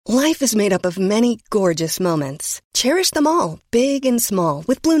Life is made up of many gorgeous moments. Cherish them all, big and small,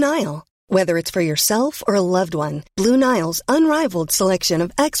 with Blue Nile. Whether it's for yourself or a loved one, Blue Nile's unrivaled selection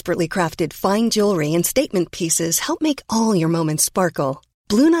of expertly crafted fine jewelry and statement pieces help make all your moments sparkle.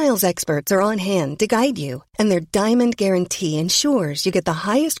 Blue Nile's experts are on hand to guide you, and their diamond guarantee ensures you get the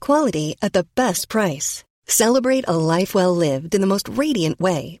highest quality at the best price. Celebrate a life well lived in the most radiant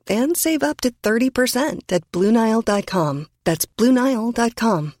way and save up to 30% at BlueNile.com. That's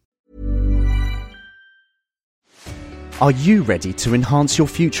BlueNile.com. Are you ready to enhance your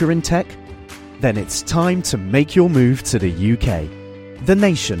future in tech? Then it's time to make your move to the UK, the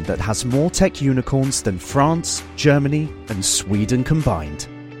nation that has more tech unicorns than France, Germany, and Sweden combined.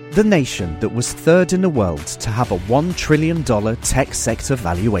 The nation that was third in the world to have a $1 trillion tech sector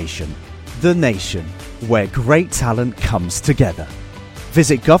valuation. The nation where great talent comes together.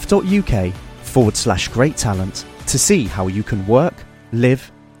 Visit gov.uk/great talent to see how you can work,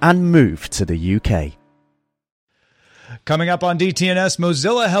 live, and move to the UK. Coming up on DTNS,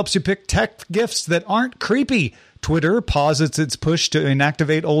 Mozilla helps you pick tech gifts that aren't creepy. Twitter pauses its push to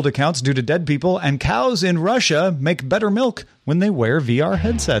inactivate old accounts due to dead people, and cows in Russia make better milk when they wear VR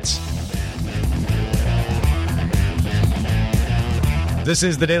headsets. This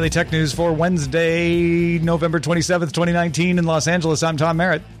is the Daily Tech News for Wednesday, November 27th, 2019 in Los Angeles. I'm Tom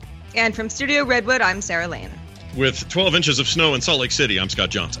Merritt. And from Studio Redwood, I'm Sarah Lane. With 12 inches of snow in Salt Lake City, I'm Scott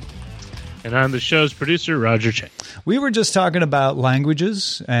Johnson. And I'm the show's producer, Roger Chang. We were just talking about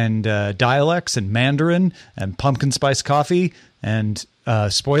languages and dialects and Mandarin and pumpkin spice coffee and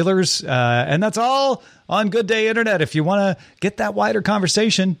spoilers. And that's all on Good Day Internet. If you want to get that wider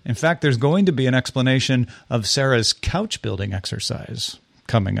conversation, in fact, there's going to be an explanation of Sarah's couch building exercise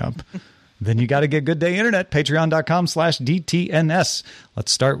coming up. Then you got to get Good Day Internet, patreon.com/DTNS.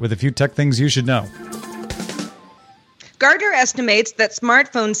 Let's start with a few tech things you should know. Gartner estimates that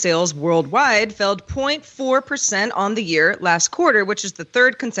smartphone sales worldwide fell 0.4% on the year last quarter, which is the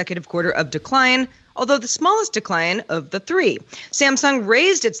third consecutive quarter of decline, although the smallest decline of the three. Samsung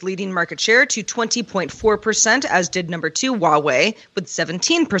raised its leading market share to 20.4%, as did number 2 Huawei with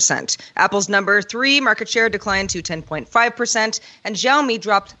 17%. Apple's number 3 market share declined to 10.5%, and Xiaomi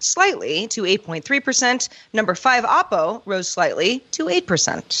dropped slightly to 8.3%. Number 5 Oppo rose slightly to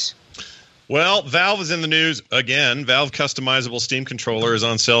 8%. Well, Valve is in the news again. Valve customizable Steam controller is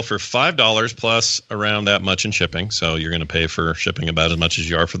on sale for $5 plus around that much in shipping. So you're going to pay for shipping about as much as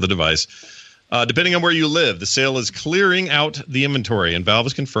you are for the device. Depending on where you live, the sale is clearing out the inventory, and Valve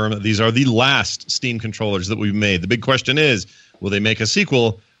has confirmed that these are the last Steam controllers that we've made. The big question is, will they make a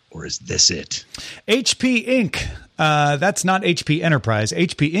sequel, or is this it? HP Inc., that's not HP Enterprise.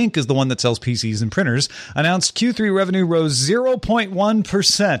 HP Inc. is the one that sells PCs and printers, announced Q3 revenue rose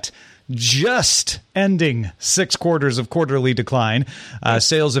 0.1%. Just ending 6 quarters of quarterly decline.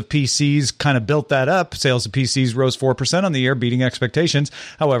 Sales of PCs kind of built that up. Sales of PCs rose 4% on the year, beating expectations.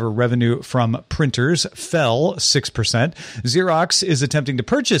 However, revenue from printers fell 6%. Xerox is attempting to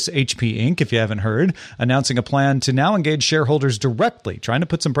purchase HP Inc., if you haven't heard, announcing a plan to now engage shareholders directly, trying to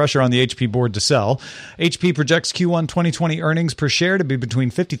put some pressure on the HP board to sell. HP projects Q1 2020 earnings per share to be between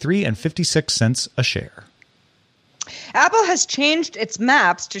 53 and 56 cents a share. Apple has changed its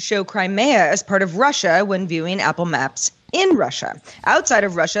maps to show Crimea as part of Russia when viewing Apple Maps in Russia. Outside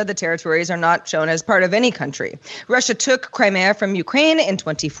of Russia, the territories are not shown as part of any country. Russia took Crimea from Ukraine in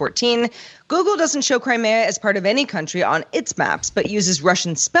 2014. Google doesn't show Crimea as part of any country on its maps, but uses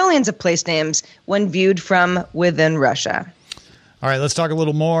Russian spellings of place names when viewed from within Russia. All right, let's talk a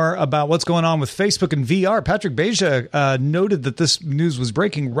little more about what's going on with Facebook and VR. Patrick Beja noted that this news was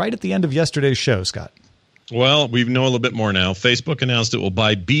breaking right at the end of yesterday's show, Scott. Well, we know a little bit more now. Facebook announced it will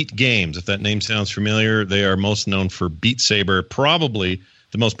buy Beat Games. If that name sounds familiar, they are most known for Beat Saber, probably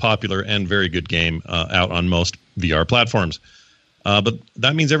the most popular and very good game out on most VR platforms. But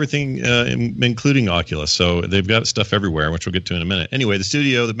that means everything, including Oculus. So they've got stuff everywhere, which we'll get to in a minute. Anyway, the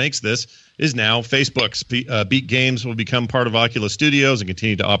studio that makes this is now Facebook's. Beat Games will become part of Oculus Studios and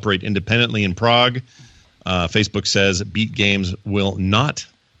continue to operate independently in Prague. Facebook says Beat Games will not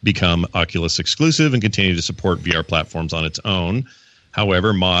become Oculus exclusive and continue to support VR platforms on its own.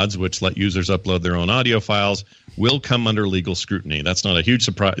 However, mods, which let users upload their own audio files, will come under legal scrutiny. That's not a huge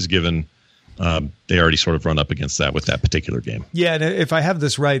surprise given they already sort of run up against that with that particular game. Yeah, and if I have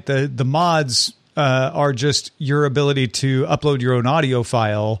this right, the mods are just your ability to upload your own audio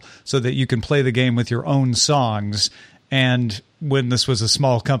file so that you can play the game with your own songs. And when this was a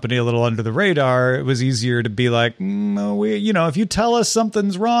small company, a little under the radar, it was easier to be like, if you tell us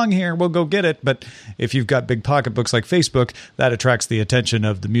something's wrong here, we'll go get it. But if you've got big pocketbooks like Facebook, that attracts the attention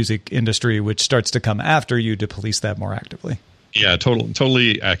of the music industry, which starts to come after you to police that more actively. Yeah,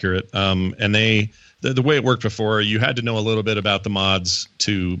 totally accurate. And the way it worked before, you had to know a little bit about the mods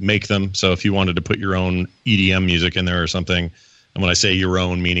to make them. So if you wanted to put your own EDM music in there or something, and when I say your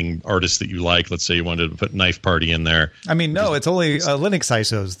own, meaning artists that you like, let's say you wanted to put Knife Party in there. I mean, no, it's only Linux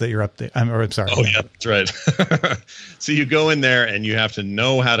ISOs that you're up there. I'm sorry. Oh, yeah, that's right. So you go in there and you have to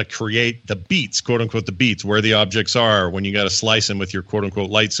know how to create the beats, quote unquote, the beats, where the objects are, when you got to slice them with your quote unquote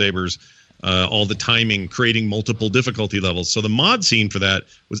lightsabers, all the timing, creating multiple difficulty levels. So the mod scene for that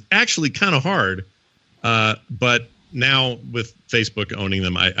was actually kind of hard. But now with Facebook owning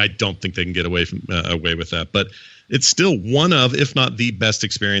them, I don't think they can get away with that. But it's still one of, if not the best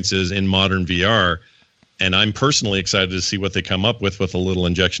experiences in modern VR. And I'm personally excited to see what they come up with a little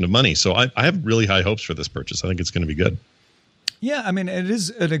injection of money. So I have really high hopes for this purchase. I think it's going to be good. Yeah, I mean, it is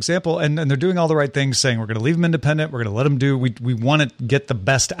an example, and they're doing all the right things, saying we're going to leave them independent, we're going to let them do, we want to get the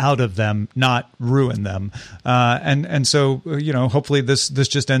best out of them, not ruin them. And so, hopefully this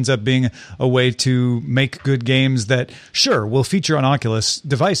just ends up being a way to make good games that, sure, will feature on Oculus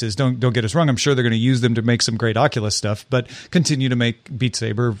devices. Don't get us wrong. I'm sure they're going to use them to make some great Oculus stuff, but continue to make Beat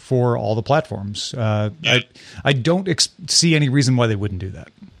Saber for all the platforms. I don't see any reason why they wouldn't do that.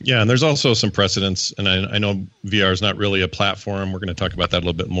 Yeah, and there's also some precedents, and I know VR is not really a platform. We're going to talk about that a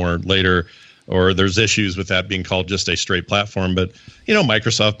little bit more later, or there's issues with that being called just a straight platform. But,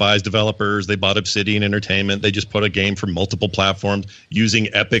 Microsoft buys developers. They bought Obsidian Entertainment. They just put a game for multiple platforms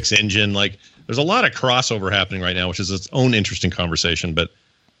using Epic's engine. Like, there's a lot of crossover happening right now, which is its own interesting conversation. But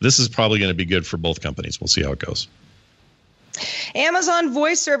this is probably going to be good for both companies. We'll see how it goes. Amazon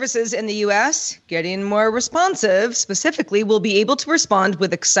Voice Services in the U.S., getting more responsive, specifically will be able to respond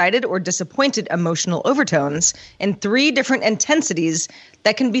with excited or disappointed emotional overtones in 3 different intensities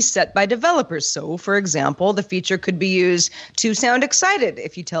that can be set by developers. So, for example, the feature could be used to sound excited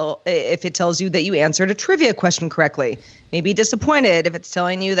if it tells you that you answered a trivia question correctly. Maybe disappointed if it's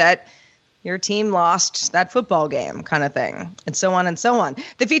telling you that your team lost that football game, kind of thing, and so on and so on.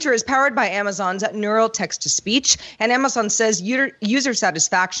 The feature is powered by Amazon's neural text-to-speech, and Amazon says user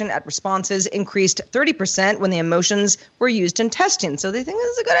satisfaction at responses increased 30% when the emotions were used in testing. So they think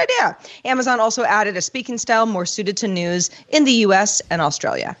this is a good idea. Amazon also added a speaking style more suited to news in the U.S. and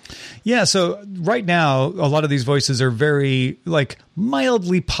Australia. Yeah, so right now, a lot of these voices are very,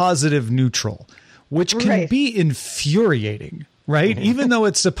 mildly positive neutral, which can be infuriating. Right? Even though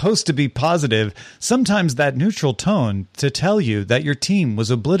it's supposed to be positive, sometimes that neutral tone to tell you that your team was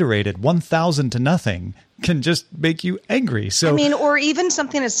obliterated 1,000-0 can just make you angry. So, or even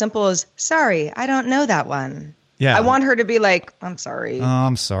something as simple as, sorry, I don't know that one. Yeah. I want her to be like, I'm sorry. Oh,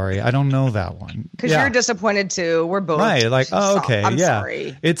 I'm sorry. I don't know that one. Because you're disappointed too. We're both. Right. Like, oh, okay. I'm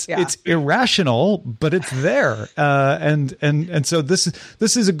sorry. It's irrational, but it's there. And so this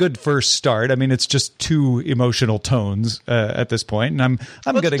is a good first start. I mean, it's just 2 emotional tones at this point. And I'm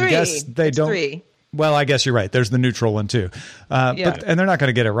going to guess it's don't. 3. Well, I guess you're right. There's the neutral one too, and they're not going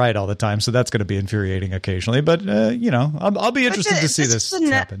to get it right all the time, so that's going to be infuriating occasionally. But I'll be interested to see this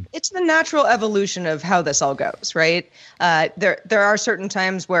happen. It's the natural evolution of how this all goes, right? There are certain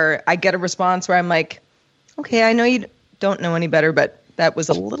times where I get a response where I'm like, okay, I know you don't know any better, but that was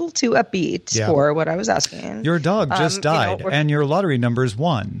a little too upbeat for what I was asking. Your dog just died, and your lottery number's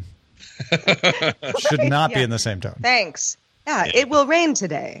 1. Should not be in the same tone. Thanks. Yeah, it will rain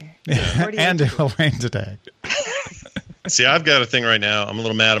today. And it will rain today. See, I've got a thing right now. I'm a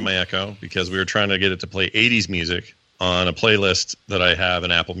little mad at my Echo because we were trying to get it to play 80s music on a playlist that I have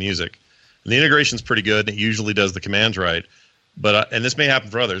in Apple Music. And the integration's pretty good, and it usually does the commands right. But and this may happen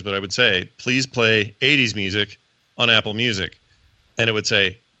for others, but I would say, please play 80s music on Apple Music. And it would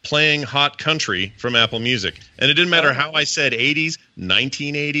say, playing hot country from Apple Music. And it didn't matter how I said 80s,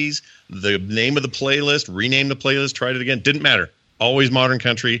 1980s, the name of the playlist, rename the playlist, tried it again. Didn't matter. Always modern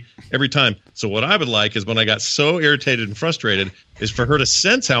country every time. So what I would like is when I got so irritated and frustrated is for her to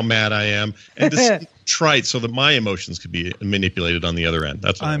sense how mad I am and to try it so that my emotions could be manipulated on the other end.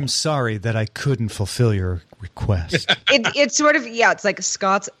 That's what I'm sorry that I couldn't fulfill your request. It's sort of, it's like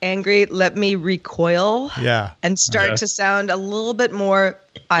Scott's angry. Let me recoil. Yeah. And start to sound a little bit more,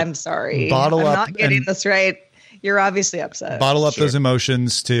 I'm sorry. I'm not getting this right. You're obviously upset. Bottle up those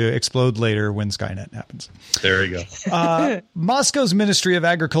emotions to explode later when Skynet happens. There you go. Moscow's Ministry of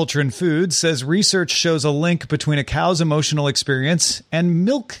Agriculture and Food says research shows a link between a cow's emotional experience and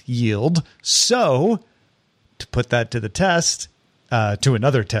milk yield. So, to put that to the test, to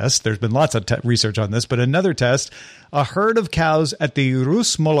another test, there's been lots of research on this, but another test, a herd of cows at the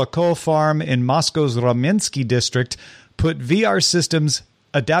Rus Moloko farm in Moscow's Ramensky district put VR systems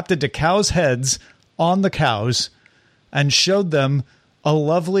adapted to cows' heads on the cows and showed them a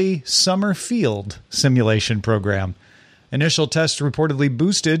lovely summer field simulation program. Initial tests reportedly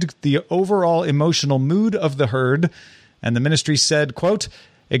boosted the overall emotional mood of the herd, and the ministry said, quote,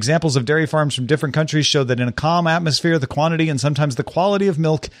 examples of dairy farms from different countries show that in a calm atmosphere, the quantity and sometimes the quality of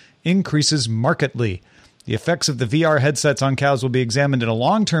milk increases markedly. The effects of the VR headsets on cows will be examined in a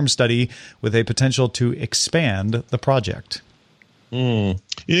long-term study with a potential to expand the project. You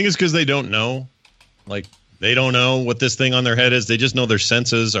think it's because they don't know? Like, they don't know what this thing on their head is? They just know their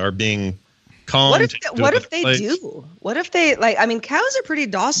senses are being calmed. What if they do? What if they, like, I mean, cows are pretty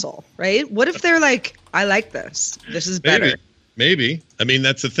docile, right? What if they're like, I like this. This is better. Maybe. I mean,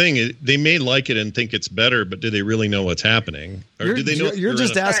 that's the thing. They may like it and think it's better, but do they really know what's happening? Or do they know? You're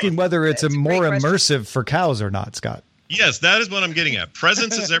just asking whether it's more immersive for cows or not, Scott. Yes, that is what I'm getting at.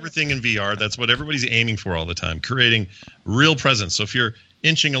 Presence is everything in VR. That's what everybody's aiming for all the time, creating real presence. So if you're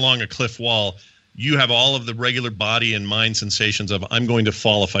inching along a cliff wall, you have all of the regular body and mind sensations of, I'm going to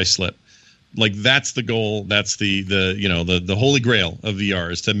fall if I slip. Like, that's the goal. That's the holy grail of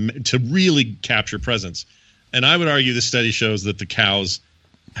VR, is to really capture presence. And I would argue this study shows that the cows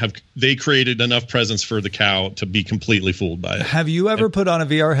they created enough presence for the cow to be completely fooled by it. Have you ever put on a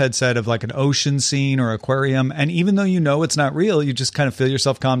VR headset of like an ocean scene or aquarium, and even though you know it's not real, you just kind of feel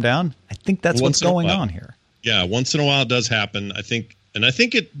yourself calm down? I think that's what's going on here. Yeah, once in a while it does happen. I think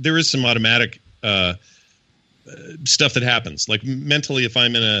there is some automatic stuff that happens. Like mentally, if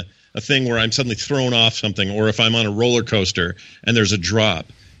I'm in a thing where I'm suddenly thrown off something, or if I'm on a roller coaster and there's a drop,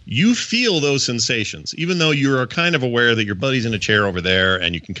 you feel those sensations, even though you are kind of aware that your buddy's in a chair over there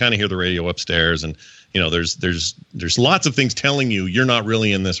and you can kind of hear the radio upstairs. And, there's lots of things telling you you're not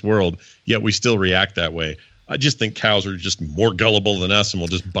really in this world, yet we still react that way. I just think cows are just more gullible than us, and we'll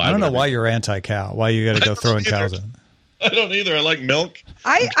just buy. I don't know why you're anti-cow. Why you got to go throwing cows in? I don't either. I like milk.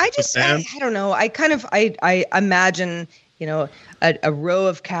 I don't know. I imagine, a row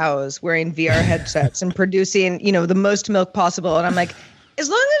of cows wearing VR headsets and producing, the most milk possible. And I'm like, as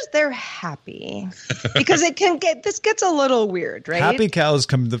long as they're happy, because this gets a little weird, right? Happy cows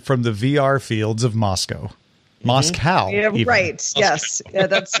come from the VR fields of Moscow. Moscow. Yeah, right. Moscow. Yes. Yeah,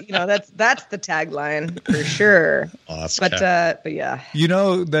 that's the tagline for sure. Moscow. But yeah. You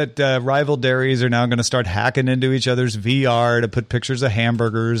know that rival dairies are now going to start hacking into each other's VR to put pictures of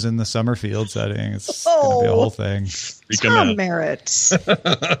hamburgers in the summer field setting. It's going to be a whole thing. Tom Merritt.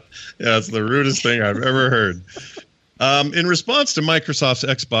 Yeah, it's the rudest thing I've ever heard. In response to Microsoft's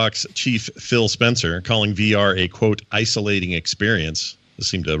Xbox chief Phil Spencer calling VR a, quote, isolating experience, this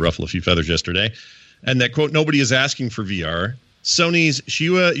seemed to ruffle a few feathers yesterday, and that, quote, nobody is asking for VR, Sony's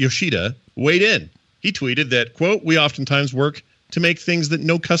Shuya Yoshida weighed in. He tweeted that, quote, we oftentimes work to make things that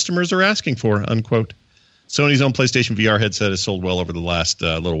no customers are asking for, unquote. Sony's own PlayStation VR headset has sold well over the last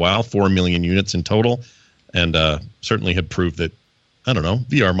little while, 4 million units in total, and certainly had proved that,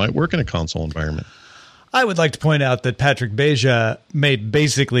 VR might work in a console environment. I would like to point out that Patrick Beja made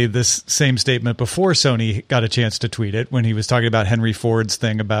basically this same statement before Sony got a chance to tweet it, when he was talking about Henry Ford's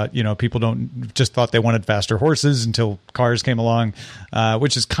thing about, people just thought they wanted faster horses until cars came along,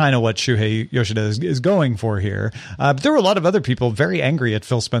 which is kind of what Shuhei Yoshida is going for here. But there were a lot of other people very angry at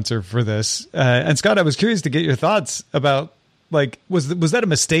Phil Spencer for this. And Scott, I was curious to get your thoughts about, like, was that a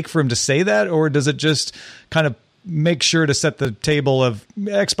mistake for him to say that, or does it just kind of make sure to set the table of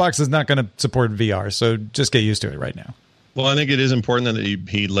Xbox is not going to support VR, so just get used to it right now? Well, I think it is important that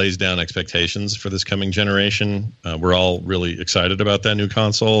he lays down expectations for this coming generation. We're all really excited about that new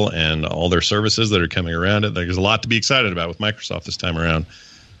console and all their services that are coming around it. There's a lot to be excited about with Microsoft this time around.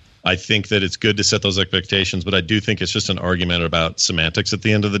 I think that it's good to set those expectations, but I do think it's just an argument about semantics at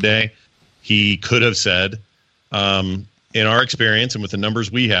the end of the day. He could have said, in our experience and with the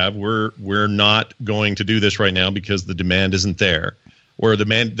numbers we have, we're not going to do this right now because the demand isn't there, or the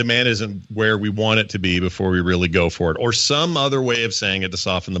demand isn't where we want it to be before we really go for it, or some other way of saying it to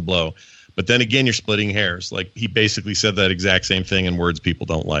soften the blow. But then again, you're splitting hairs. Like, he basically said that exact same thing in words people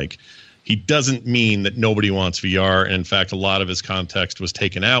don't like. He doesn't mean that nobody wants VR. And in fact, a lot of his context was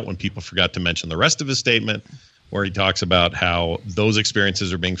taken out when people forgot to mention the rest of his statement, where he talks about how those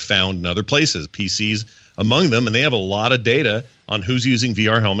experiences are being found in other places, PCs among them, and they have a lot of data on who's using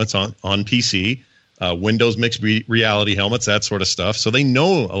VR helmets on PC, Windows mixed reality helmets, that sort of stuff. So they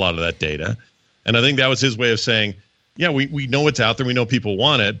know a lot of that data. And I think that was his way of saying, yeah, we know it's out there, we know people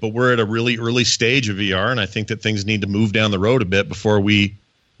want it, but we're at a really early stage of VR, and I think that things need to move down the road a bit before we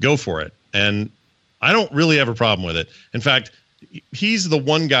go for it. And I don't really have a problem with it. In fact, he's the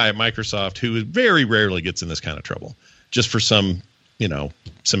one guy at Microsoft who very rarely gets in this kind of trouble, just for some,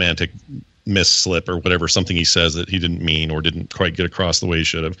 semantic misslip or whatever, something he says that he didn't mean or didn't quite get across the way he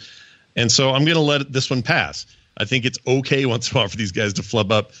should have. And so I'm going to let this one pass. I think it's okay once in a while for these guys to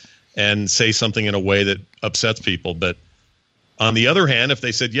flub up and say something in a way that upsets people, but On the other hand, if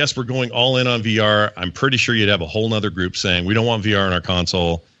they said, yes, we're going all in on VR, I'm pretty sure you'd have a whole nother group saying, we don't want VR in our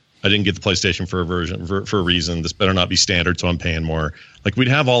console. I didn't get the PlayStation for a reason. This better not be standard, so I'm paying more. Like, we'd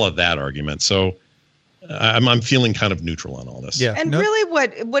have all of that argument. So I'm feeling kind of neutral on all this. Yeah. And really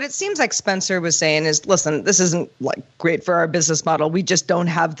what it seems like Spencer was saying is, listen, this isn't like great for our business model. We just don't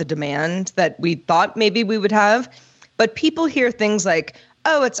have the demand that we thought maybe we would have. But people hear things like,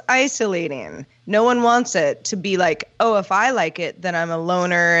 oh, it's isolating. No one wants it to be like, oh, if I like it, then I'm a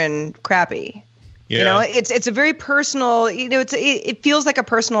loner and crappy. Yeah. You know, it's a very personal, you know, it feels like a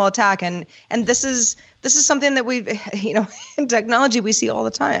personal attack. And this is something that we've, you know, in technology we see all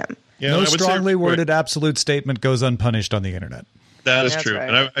the time. Yeah, no strongly worded absolute statement goes unpunished on the internet. That is true.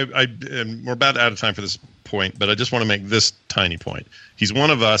 Right. And we're about out of time for this point, but I just want to make this tiny point. He's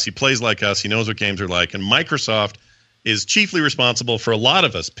one of us. He plays like us. He knows what games are like. And Microsoft is chiefly responsible for a lot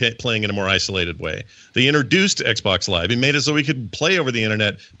of us playing in a more isolated way. They introduced Xbox Live. It made it so we could play over the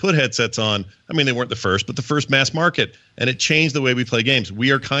internet, put headsets on. I mean, they weren't the first, but the first mass market. And it changed the way we play games. We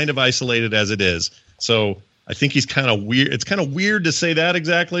are kind of isolated as it is. So I think he's kind of weird. It's kind of weird to say that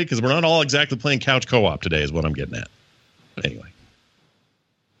exactly, because we're not all exactly playing couch co-op today is what I'm getting at. But anyway.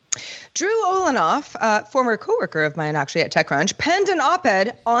 Drew Olenoff, former coworker of mine actually at TechCrunch, penned an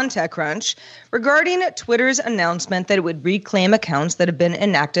op-ed on TechCrunch regarding Twitter's announcement that it would reclaim accounts that have been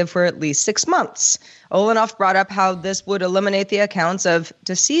inactive for at least 6 months. Olenoff brought up how this would eliminate the accounts of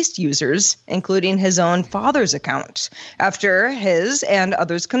deceased users, including his own father's account. After his and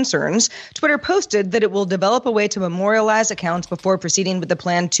others' concerns, Twitter posted that it will develop a way to memorialize accounts before proceeding with the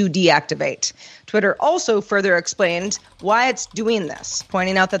plan to deactivate. Twitter also further explained why it's doing this,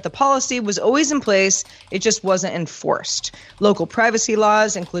 pointing out that the policy was always in place, it just wasn't enforced. Local privacy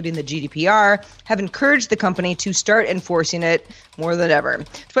laws, including the GDPR, have encouraged the company to start enforcing it more than ever.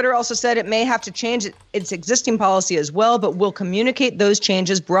 Twitter also said it may have to change its existing policy as well, but will communicate those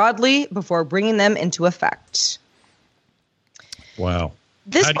changes broadly before bringing them into effect. Wow.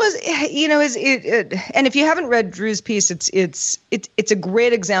 This was, you know, and if you haven't read Drew's piece, it's a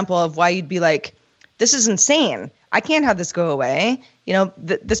great example of why you'd be like, this is insane. I can't have this go away. You know,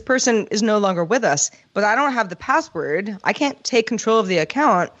 this person is no longer with us, but I don't have the password. I can't take control of the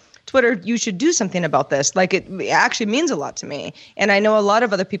account. Twitter, you should do something about this. Like, it actually means a lot to me. And I know a lot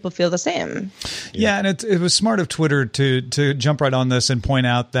of other people feel the same. Yeah, and it was smart of Twitter to jump right on this and point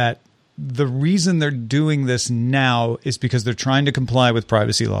out that the reason they're doing this now is because they're trying to comply with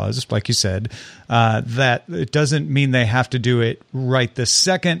privacy laws, like you said, that it doesn't mean they have to do it right this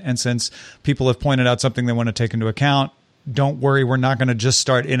second. And since people have pointed out something they want to take into account, don't worry, we're not going to just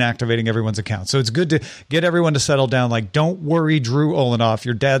start inactivating everyone's account. So it's good to get everyone to settle down. Like, don't worry, Drew Olenoff,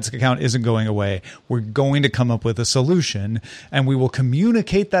 your dad's account isn't going away. We're going to come up with a solution, and we will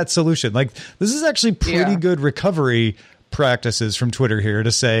communicate that solution. Like, this is actually pretty good recovery practices from Twitter here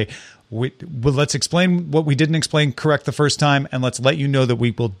to say, well, let's explain what we didn't explain correct the first time, and let's let you know that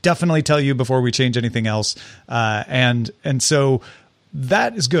we will definitely tell you before we change anything else. And so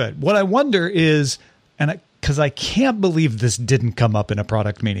that is good. What I wonder is, because I can't believe this didn't come up in a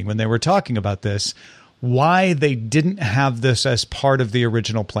product meeting when they were talking about this, why they didn't have this as part of the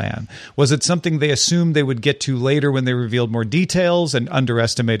original plan. Was it something they assumed they would get to later when they revealed more details and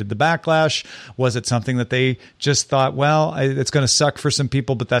underestimated the backlash? Was it something that they just thought, well, it's going to suck for some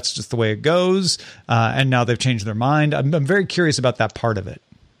people, but that's just the way it goes, and now they've changed their mind? I'm very curious about that part of it.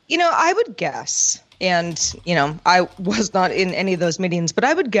 You know, I would guess, and, you know, I was not in any of those meetings, but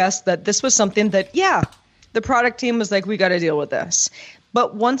I would guess that this was something that, the product team was like, we got to deal with this.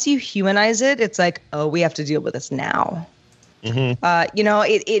 But once you humanize it, it's like, oh, we have to deal with this now. Mm-hmm. You know,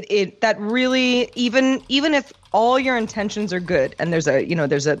 that really, even if all your intentions are good and there's a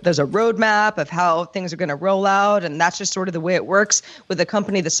roadmap of how things are going to roll out, and that's just sort of the way it works with a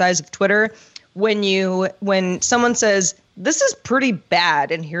company the size of Twitter. When someone says this is pretty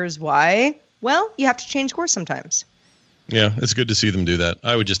bad and here's why, well, you have to change course sometimes. Yeah, it's good to see them do that.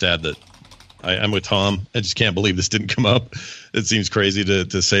 I would just add that I'm with Tom. I just can't believe this didn't come up. It seems crazy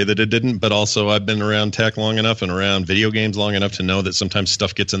to say that it didn't, but also I've been around tech long enough and around video games long enough to know that sometimes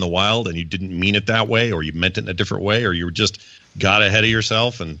stuff gets in the wild and you didn't mean it that way, or you meant it in a different way, or you just got ahead of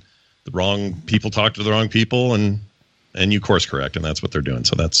yourself and the wrong people talked to the wrong people and you course correct, and that's what they're doing.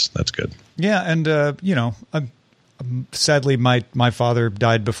 So that's good. Yeah, and you know, sadly my father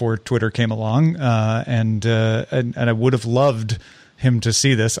died before Twitter came along, and I would have loved him to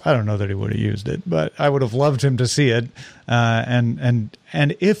see this. I don't know that he would have used it, but I would have loved him to see it. And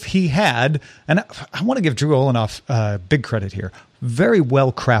if he had, and I want to give Drew Olenoff big credit here. Very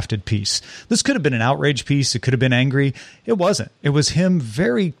well crafted piece. This could have been an outrage piece. It could have been angry. It wasn't. It was him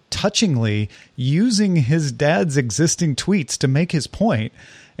very touchingly using his dad's existing tweets to make his point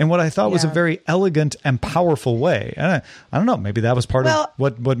in what I thought was a very elegant and powerful way. And I don't know, maybe that was part of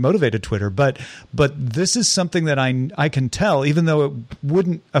what motivated Twitter. But this is something that I can tell, even though it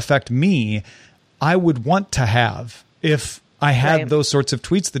wouldn't affect me, I would want to have if I had those sorts of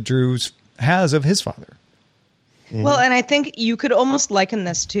tweets that Drew has of his father. Well, and I think you could almost liken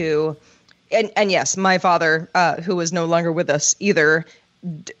this to, and yes, my father, who is no longer with us either,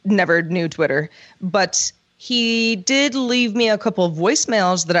 never knew Twitter, but he did leave me a couple of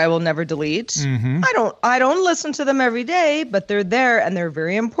voicemails that I will never delete. Mm-hmm. I don't listen to them every day, but they're there and they're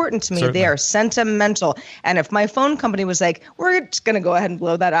very important to me. Certainly. They are sentimental. And if my phone company was like, we're just going to go ahead and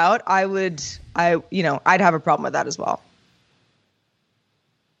blow that out, I'd have a problem with that as well.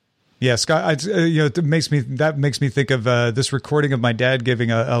 Yeah, Scott, it makes me think of this recording of my dad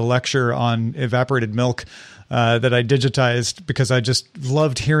giving a lecture on evaporated milk that I digitized because I just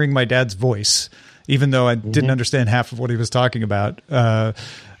loved hearing my dad's voice, even though I didn't understand half of what he was talking about. So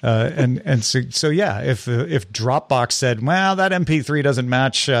yeah, if Dropbox said, well, that MP3 doesn't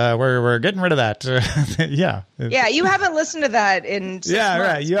match, we're getting rid of that. Yeah. Yeah, you haven't listened to that in 6 months.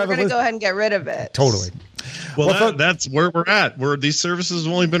 Right. We're going to go ahead and get rid of it. Totally. Well, that's where we're at. Where these services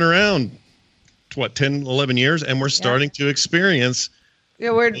have only been around, 10, 11 years, and we're starting to experience. Yeah,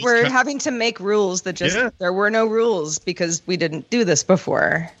 we're having to make rules that there were no rules because we didn't do this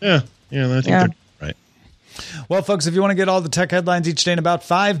before. Yeah, I think they're right. Well, folks, if you want to get all the tech headlines each day in about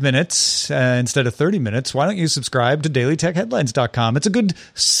 5 minutes instead of 30 minutes, why don't you subscribe to dailytechheadlines.com? It's a good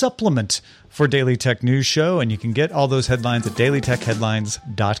supplement for Daily Tech News Show, and you can get all those headlines at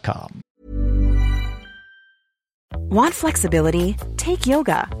dailytechheadlines.com. Want flexibility? Take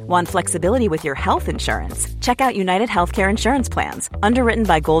yoga. Want flexibility with your health insurance? Check out United Healthcare Insurance Plans. Underwritten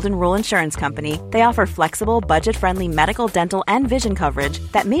by Golden Rule Insurance Company, they offer flexible, budget-friendly medical, dental, and vision coverage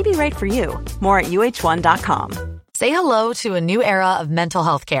that may be right for you. More at uh1.com. Say hello to a new era of mental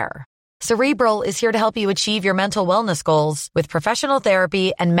health care. Cerebral is here to help you achieve your mental wellness goals with professional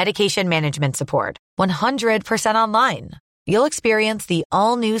therapy and medication management support. 100% online. You'll experience the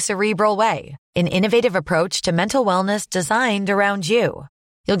all-new Cerebral Way, an innovative approach to mental wellness designed around you.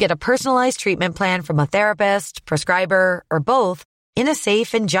 You'll get a personalized treatment plan from a therapist, prescriber, or both in a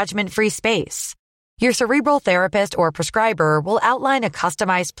safe and judgment-free space. Your Cerebral therapist or prescriber will outline a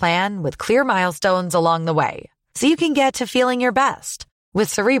customized plan with clear milestones along the way, so you can get to feeling your best. With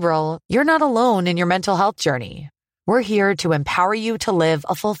Cerebral, you're not alone in your mental health journey. We're here to empower you to live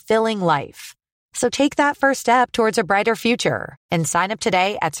a fulfilling life. So take that first step towards a brighter future and sign up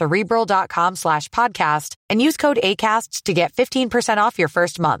today at Cerebral.com/podcast and use code ACAST to get 15% off your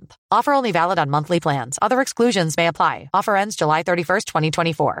first month. Offer only valid on monthly plans. Other exclusions may apply. Offer ends July 31st,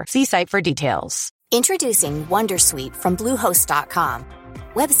 2024. See site for details. Introducing Wondersuite from Bluehost.com.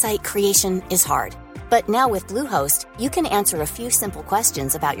 Website creation is hard, but now with Bluehost, you can answer a few simple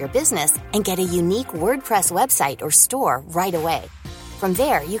questions about your business and get a unique WordPress website or store right away. From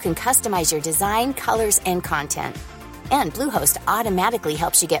there, you can customize your design, colors, and content. And Bluehost automatically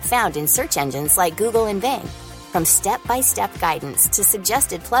helps you get found in search engines like Google and Bing. From step-by-step guidance to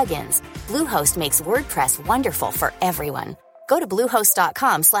suggested plugins, Bluehost makes WordPress wonderful for everyone. Go to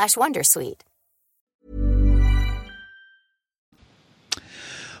bluehost.com/wondersuite.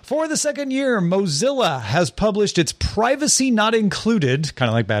 For the second year, Mozilla has published its Privacy Not Included, kind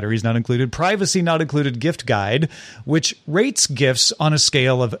of like Batteries Not Included, Privacy Not Included gift guide, which rates gifts on a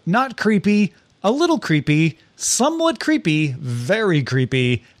scale of not creepy, a little creepy, somewhat creepy, very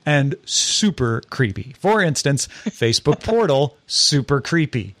creepy, and super creepy. For instance, Facebook Portal, super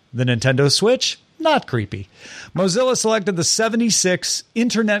creepy. The Nintendo Switch, not creepy. Mozilla selected the 76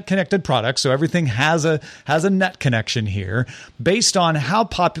 internet-connected products, so everything has a net connection here, based on how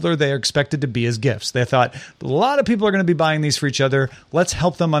popular they are expected to be as gifts. They thought, a lot of people are going to be buying these for each other. Let's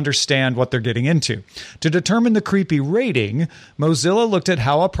help them understand what they're getting into. To determine the creepy rating, Mozilla looked at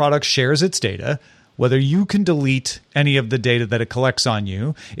how a product shares its data, whether you can delete any of the data that it collects on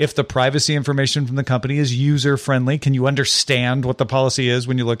you, if the privacy information from the company is user-friendly, can you understand what the policy is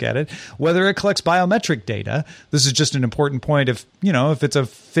when you look at it, whether it collects biometric data. This is just an important point. If it's a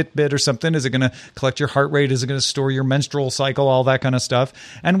Fitbit or something, is it going to collect your heart rate? Is it going to store your menstrual cycle? All that kind of stuff.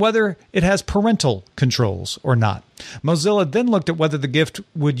 And whether it has parental controls or not. Mozilla then looked at whether the gift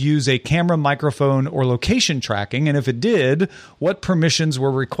would use a camera, microphone, or location tracking, and if it did, what permissions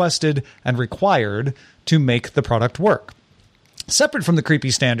were requested and required to make the product work. Separate from the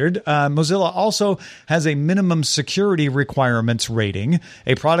creepy standard, Mozilla also has a minimum security requirements rating.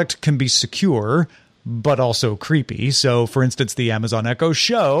 A product can be secure, but also creepy. So, for instance, the Amazon Echo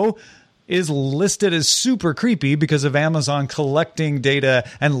Show is listed as super creepy because of Amazon collecting data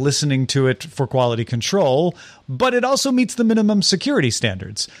and listening to it for quality control, but it also meets the minimum security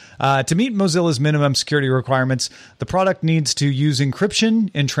standards. To meet Mozilla's minimum security requirements, the product needs to use encryption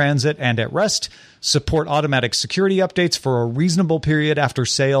in transit and at rest, support automatic security updates for a reasonable period after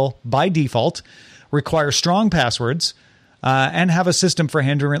sale by default, require strong passwords, and have a system for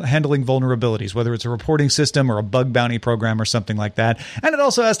handling vulnerabilities, whether it's a reporting system or a bug bounty program or something like that. And it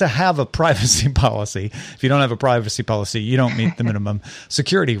also has to have a privacy policy. If you don't have a privacy policy, you don't meet the minimum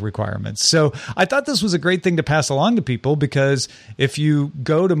security requirements. So I thought this was a great thing to pass along to people, because if you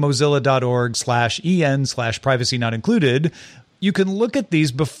go to mozilla.org/en/privacy not included, you can look at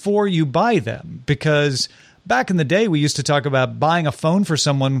these before you buy them, because back in the day, we used to talk about buying a phone for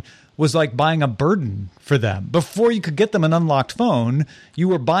someone was like buying a burden for them. Before you could get them an unlocked phone, you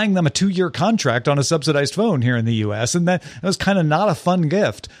were buying them a 2-year contract on a subsidized phone here in the US, and that was kind of not a fun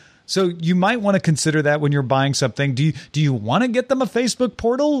gift. So you might want to consider that when you're buying something. Do you want to get them a Facebook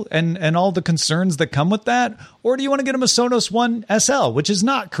portal and all the concerns that come with that? Or do you want to get them a Sonos One SL, which is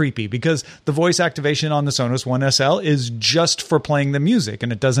not creepy because the voice activation on the Sonos One SL is just for playing the music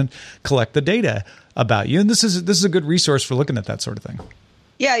and it doesn't collect the data about you. And this is a good resource for looking at that sort of thing.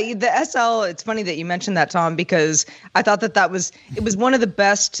 Yeah, the SL, it's funny that you mentioned that, Tom, because I thought it was one of the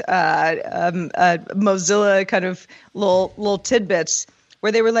best Mozilla kind of little tidbits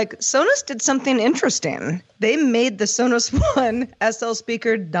where they were like, Sonos did something interesting. They made the Sonos One SL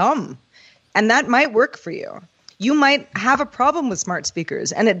speaker dumb. And that might work for you. You might have a problem with smart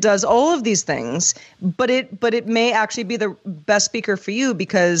speakers, and it does all of these things, but it may actually be the best speaker for you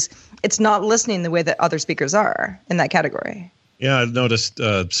because it's not listening the way that other speakers are in that category. Yeah, I've noticed,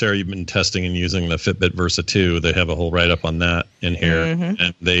 Sarah, you've been testing and using the Fitbit Versa 2. They have a whole write-up on that in here. Mm-hmm.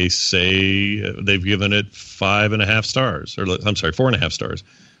 And they say they've given it 5.5 stars, or I'm sorry, 4.5 stars,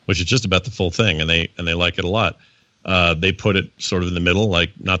 which is just about the full thing. And they like it a lot. They put it sort of in the middle,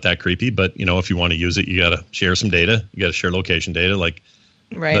 like not that creepy, but if you want to use it, you got to share some data. You got to share location data, like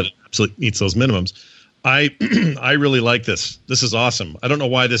right. That it absolutely meets those minimums. I really like this. This is awesome. I don't know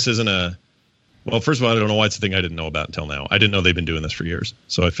why this isn't well, first of all, I don't know why it's a thing I didn't know about until now. I didn't know they've been doing this for years,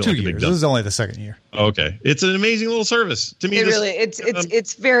 so I feel 2 like a years. big deal. This is only the second year. Okay, it's an amazing little service to me.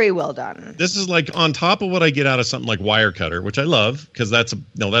 It's very well done. This is like on top of what I get out of something like Wirecutter, which I love because that's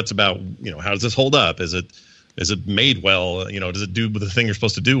about how does this hold up? Is it made well? Does it do the thing you're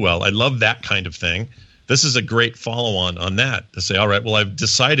supposed to do well? I love that kind of thing. This is a great follow-on on that to say, all right, well, I've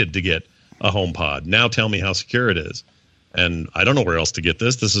decided to get a HomePod. Now tell me how secure it is, and I don't know where else to get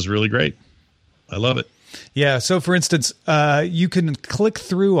this. This is really great. I love it. Yeah. So, for instance, you can click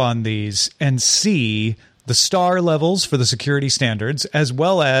through on these and see the star levels for the security standards, as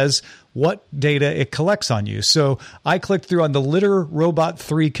well as what data it collects on you. So I clicked through on the Litter Robot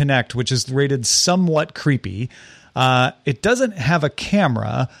 3 Connect, which is rated somewhat creepy. It doesn't have a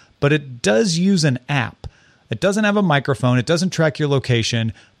camera, but it does use an app. It doesn't have a microphone. It doesn't track your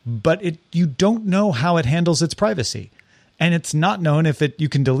location, but you don't know how it handles its privacy. And it's not known if you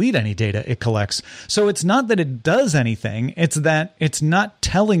can delete any data it collects. So it's not that it does anything. It's that it's not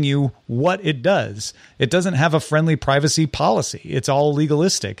telling you what it does. It doesn't have a friendly privacy policy. It's all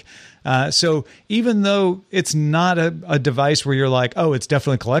legalistic. So even though it's not a device where you're like, oh, it's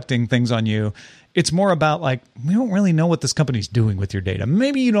definitely collecting things on you, it's more about like, we don't really know what this company's doing with your data.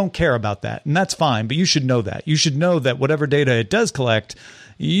 Maybe you don't care about that, and that's fine, but you should know that. You should know that whatever data it does collect,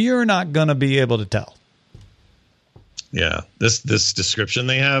 you're not going to be able to tell. Yeah, this description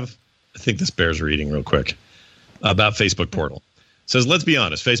they have, I think this bears reading real quick about Facebook Portal. It says, let's be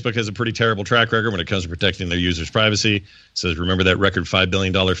honest, Facebook has a pretty terrible track record when it comes to protecting their users' privacy. It says, remember that record $5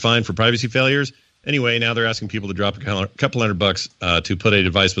 billion fine for privacy failures? Anyway, now they're asking people to drop a couple $100 to put a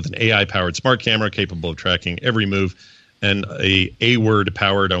device with an AI-powered smart camera capable of tracking every move and a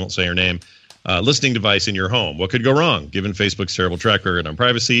word-powered, I won't say her name, listening device in your home. What could go wrong? Given Facebook's terrible track record on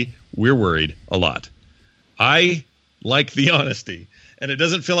privacy, we're worried a lot. I like the honesty, and it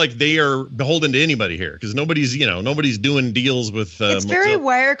doesn't feel like they are beholden to anybody here because nobody's doing deals with. It's very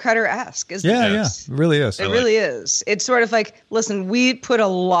Wirecutter-esque, isn't it? Yeah, it really is. It really is. It's sort of like, listen, we put a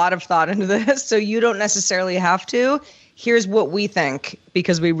lot of thought into this, so you don't necessarily have to. Here's what we think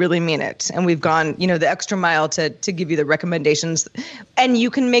because we really mean it, and we've gone, the extra mile to give you the recommendations, and you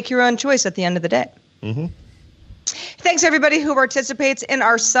can make your own choice at the end of the day. Mm-hmm. Thanks, everybody who participates in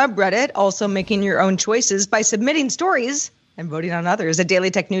our subreddit, also making your own choices by submitting stories and voting on others at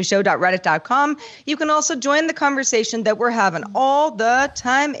dailytechnewsshow.reddit.com. You can also join the conversation that we're having all the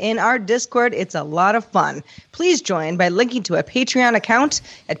time in our Discord. It's a lot of fun. Please join by linking to a Patreon account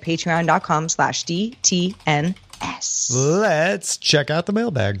at patreon.com/DTNS. Let's check out the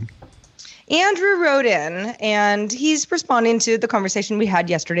mailbag. Andrew wrote in, and he's responding to the conversation we had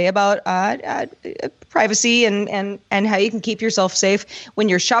yesterday about privacy and how you can keep yourself safe when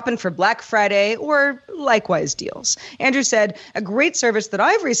you're shopping for Black Friday or likewise deals. Andrew said, a great service that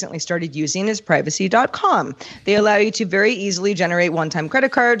I've recently started using is privacy.com. They allow you to very easily generate one-time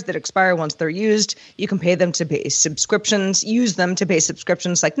credit cards that expire once they're used. You can pay them to pay subscriptions, use them to pay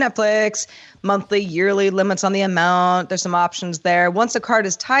subscriptions like Netflix, monthly, yearly limits on the amount. There's some options there. Once a card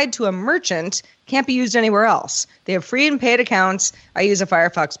is tied to a merchant, can't be used anywhere else. They have free and paid accounts. I use a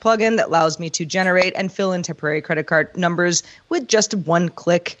Firefox plugin that allows me to generate and fill in temporary credit card numbers with just one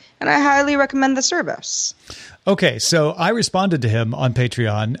click, and I highly recommend the service. Okay, so I responded to him on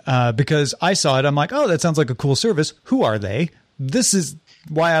Patreon because I saw it. I'm like, oh, that sounds like a cool service. Who are they? This is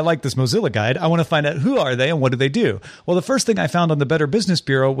why I like this Mozilla guide. I want to find out who are they and what do they do? Well, the first thing I found on the Better Business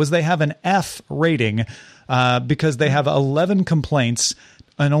Bureau was they have an F rating because they have 11 complaints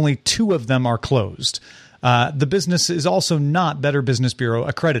and only 2 of them are closed. The business is also not Better Business Bureau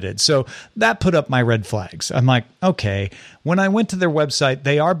accredited. So that put up my red flags. I'm like, okay, when I went to their website,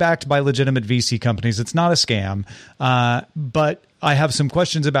 they are backed by legitimate VC companies. It's not a scam. But I have some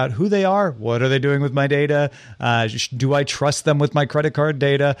questions about who they are. What are they doing with my data? Do I trust them with my credit card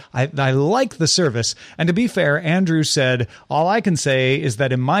data? I like the service. And to be fair, Andrew said, all I can say is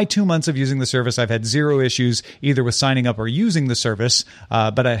that in my 2 months of using the service, I've had 0 issues either with signing up or using the service,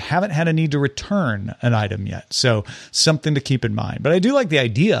 but I haven't had a need to return an item yet. So something to keep in mind. But I do like the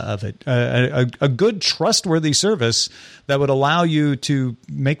idea of it. A good, trustworthy service that would allow you to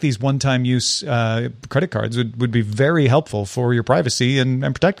make these one-time use credit cards would be very helpful for your privacy and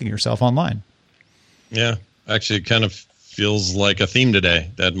protecting yourself online. Yeah, actually it kind of feels like a theme today,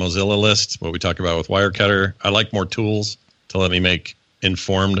 that Mozilla list, what we talk about with Wirecutter. I like more tools to let me make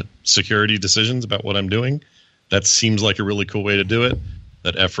informed security decisions about what I'm doing. That seems like a really cool way to do it.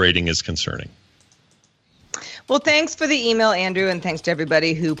 That F rating is concerning. Well, thanks for the email, Andrew, and thanks to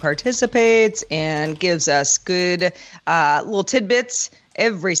everybody who participates and gives us good little tidbits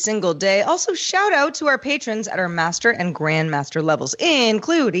every single day. Also, shout out to our patrons at our Master and Grandmaster levels,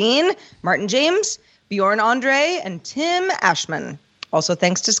 including Martin James, Bjorn Andre, and Tim Ashman. Also,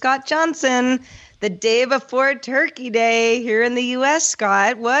 thanks to Scott Johnson. The day before Turkey Day here in the U.S.,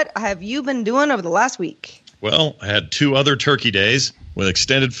 Scott, what have you been doing over the last week? Well, I had 2 other turkey days with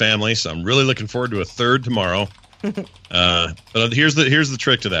extended family, so I'm really looking forward to a third tomorrow. But here's the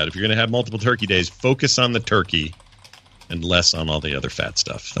trick to that. If you're going to have multiple turkey days, focus on the turkey and less on all the other fat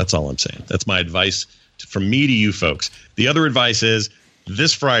stuff. That's all I'm saying. That's my advice from me to you folks. The other advice is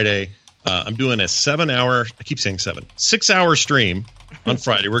this Friday, I'm doing a 6-hour stream on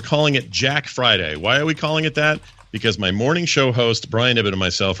Friday. We're calling it Jack Friday. Why are we calling it that? Because my morning show host, Brian Ibbett, and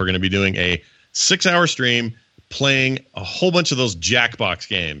myself are going to be doing a 6-hour stream playing a whole bunch of those Jackbox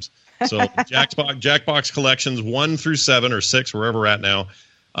games. So Jackbox collections 1 through 7 or 6, wherever we're at now.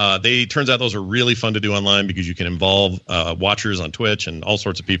 Turns out those are really fun to do online because you can involve watchers on Twitch and all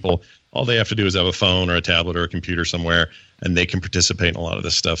sorts of people. All they have to do is have a phone or a tablet or a computer somewhere, and they can participate in a lot of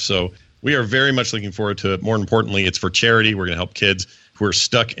this stuff. So we are very much looking forward to it. More importantly, it's for charity. We're going to help kids who are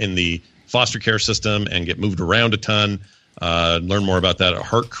stuck in the foster care system and get moved around a ton. Learn more about that at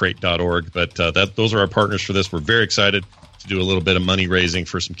heartcrate.org. But those are our partners for this. We're very excited to do a little bit of money raising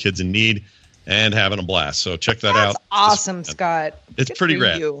for some kids in need and having a blast. So check that out. Awesome, Scott. It's pretty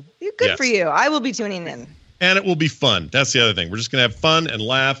great. Good for you. I will be tuning in. And it will be fun. That's the other thing. We're just going to have fun and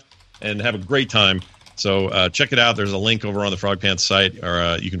laugh and have a great time. So check it out. There's a link over on the Frog Pants site,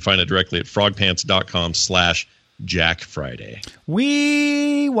 or you can find it directly at frogpants.com/Jack Friday.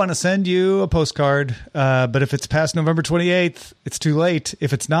 We want to send you a postcard, but if it's past November 28th, it's too late.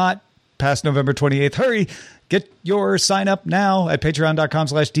 If it's not past November 28th, hurry. Get your sign up now at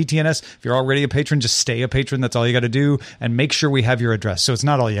patreon.com/DTNS. If you're already a patron, just stay a patron. That's all you got to do. And make sure we have your address. So it's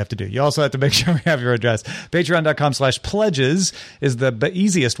not all you have to do. You also have to make sure we have your address. Patreon.com/pledges is the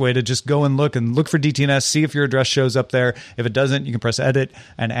easiest way to just go and look for DTNS, see if your address shows up there. If it doesn't, you can press edit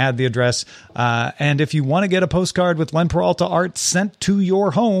and add the address. And if you want to get a postcard with Len Peralta art sent to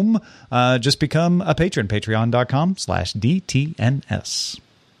your home, just become a patron. Patreon.com/DTNS.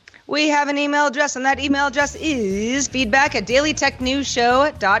 We have an email address, and that email address is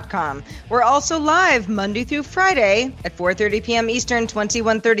feedback@dailytechnewsshow.com. We're also live Monday through Friday at 4:30 p.m. Eastern,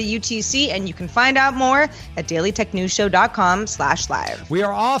 21:30 UTC, and you can find out more at dailytechnewsshow.com/live. We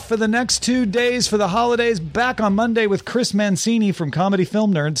are off for the next 2 days for the holidays. Back on Monday with Chris Mancini from Comedy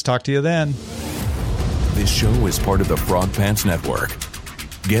Film Nerds. Talk to you then. This show is part of the Frog Pants Network.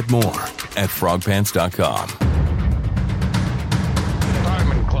 Get more at frogpants.com.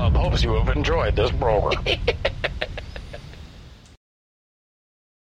 Diamond Club hopes you have enjoyed this program.